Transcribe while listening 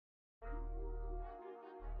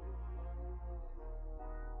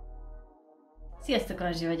Sziasztok,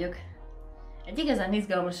 Anzsy vagyok! Egy igazán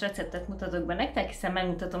izgalmas receptet mutatok be nektek, hiszen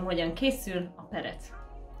megmutatom, hogyan készül a perec.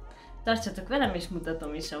 Tartsatok velem, és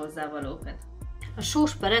mutatom is a hozzávalókat. A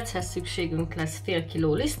sós perechez szükségünk lesz fél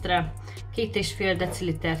kiló lisztre, 2,5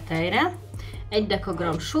 deciliter tejre, 1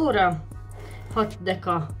 dekagramm sóra, 6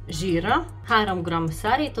 deka zsírra, 3 g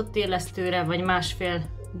szárított élesztőre, vagy 1,5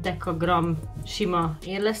 dekagramm sima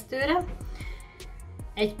élesztőre,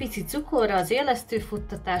 egy pici cukorra az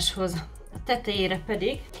élesztőfuttatáshoz, a tetejére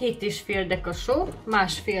pedig 2,5 deka só,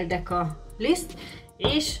 1,5 deka liszt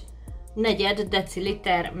és 4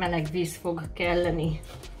 deciliter meleg víz fog kelleni.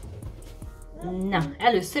 Na,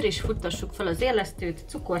 először is futtassuk fel az élesztőt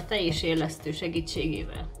cukor, tej és élesztő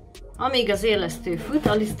segítségével. Amíg az élesztő fut,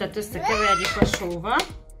 a lisztet összekeverjük a sóval,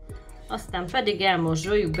 aztán pedig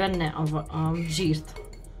elmorzsoljuk benne a zsírt.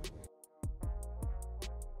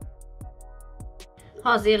 Ha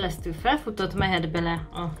az élesztő felfutott, mehet bele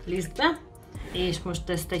a lisztbe, és most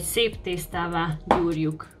ezt egy szép tésztává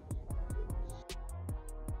gyúrjuk.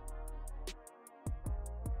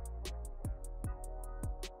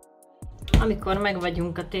 Amikor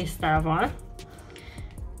megvagyunk a tésztával,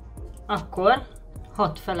 akkor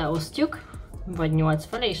 6 fele osztjuk, vagy 8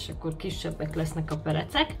 fele, és akkor kisebbek lesznek a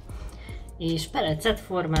perecek, és perecet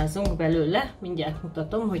formázunk belőle, mindjárt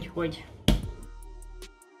mutatom, hogy.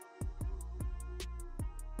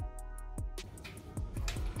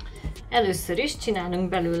 Először is csinálunk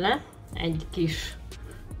belőle egy kis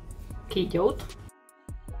kígyót.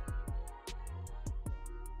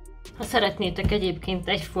 Ha szeretnétek egyébként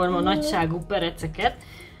egyforma nagyságú pereceket,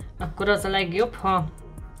 akkor az a legjobb, ha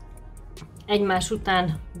egymás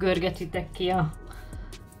után görgetitek ki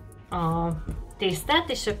a tésztát,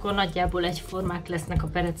 és akkor nagyjából egyformák lesznek a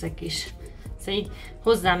perecek is. Szóval így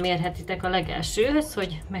hozzámérhetitek a legelsőhöz,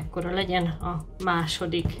 hogy mekkora legyen a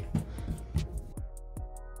második.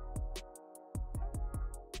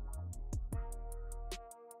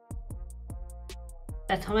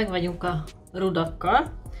 Tehát ha megvagyunk a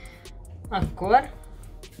rudakkal, akkor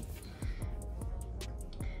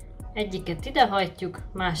egyiket idehajtjuk,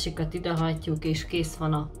 másikat idehajtjuk, és kész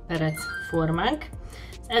van a perec formánk.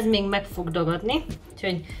 Ez még meg fog dagadni,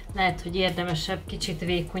 úgyhogy lehet, hogy érdemesebb kicsit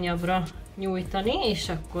vékonyabbra nyújtani, és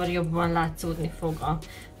akkor jobban látszódni fog a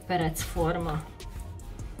perec forma.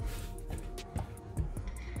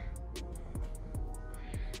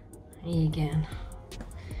 Igen,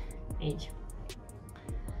 így.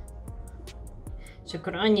 És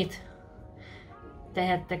akkor annyit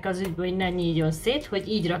tehettek az ügybe, hogy ne nyíljon szét, hogy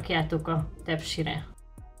így rakjátok a tepsire.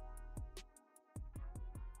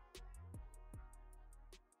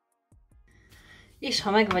 És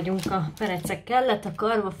ha megvagyunk a perecekkel,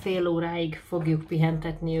 letakarva fél óráig fogjuk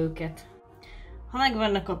pihentetni őket. Ha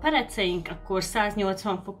megvannak a pereceink, akkor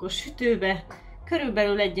 180 fokos sütőbe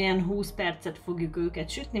körülbelül egy olyan 20 percet fogjuk őket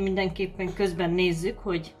sütni, mindenképpen közben nézzük,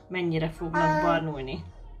 hogy mennyire fognak barnulni.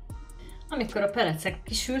 Amikor a perecek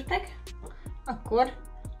kisültek, akkor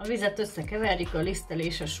a vizet összekeverjük a liszttel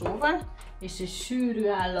és a sóval, és egy sűrű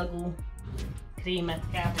állagú krémet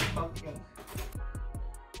kell, hogy kapjunk.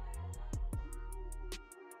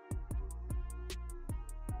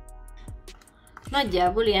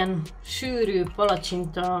 Nagyjából ilyen sűrű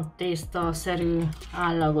palacsinta tészta-szerű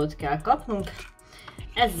állagot kell kapnunk.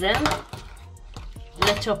 Ezzel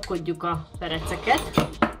lecsapkodjuk a pereceket.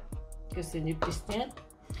 Köszönjük, Krisztián!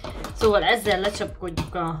 Szóval ezzel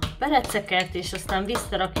lecsapkodjuk a pereceket, és aztán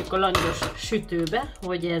visszarakjuk a langyos sütőbe,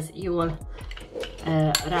 hogy ez jól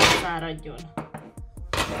rászáradjon.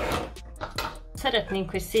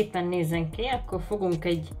 Szeretnénk, hogy szépen nézzen ki, akkor fogunk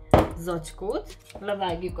egy zacskót,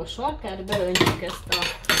 levágjuk a sarkát, beöntjük ezt a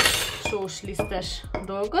sós lisztes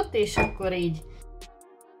dolgot, és akkor így.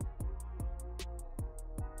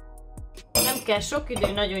 Nem kell sok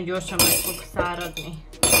idő, nagyon gyorsan meg fog száradni.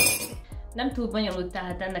 Nem túl bonyolult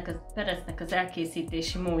tehát ennek a perecnek az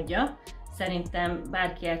elkészítési módja. Szerintem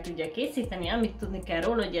bárki el tudja készíteni. Amit tudni kell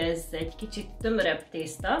róla, hogy ez egy kicsit tömörebb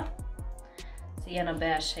tészta. Ez ilyen a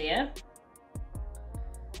belseje.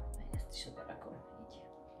 Ezt is oda rakom így.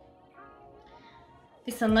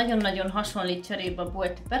 Viszont nagyon-nagyon hasonlít cserébe a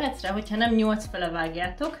bolti perecre, hogyha nem 8 fele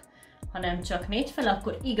vágjátok, hanem csak 4 fele,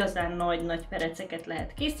 akkor igazán nagy pereceket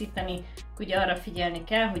lehet készíteni. Ugye arra figyelni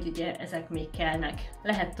kell, hogy ugye ezek még kelnek.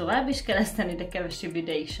 Lehet tovább is kereszteni, de kevesebb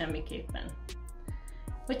ideig semmiképpen.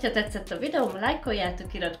 Hogyha tetszett a videóm,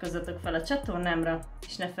 lájkoljátok, iratkozzatok fel a csatornámra,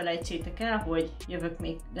 és ne felejtsétek el, hogy jövök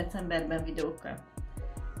még decemberben videókkal.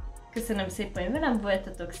 Köszönöm szépen, hogy velem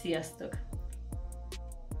voltatok, sziasztok!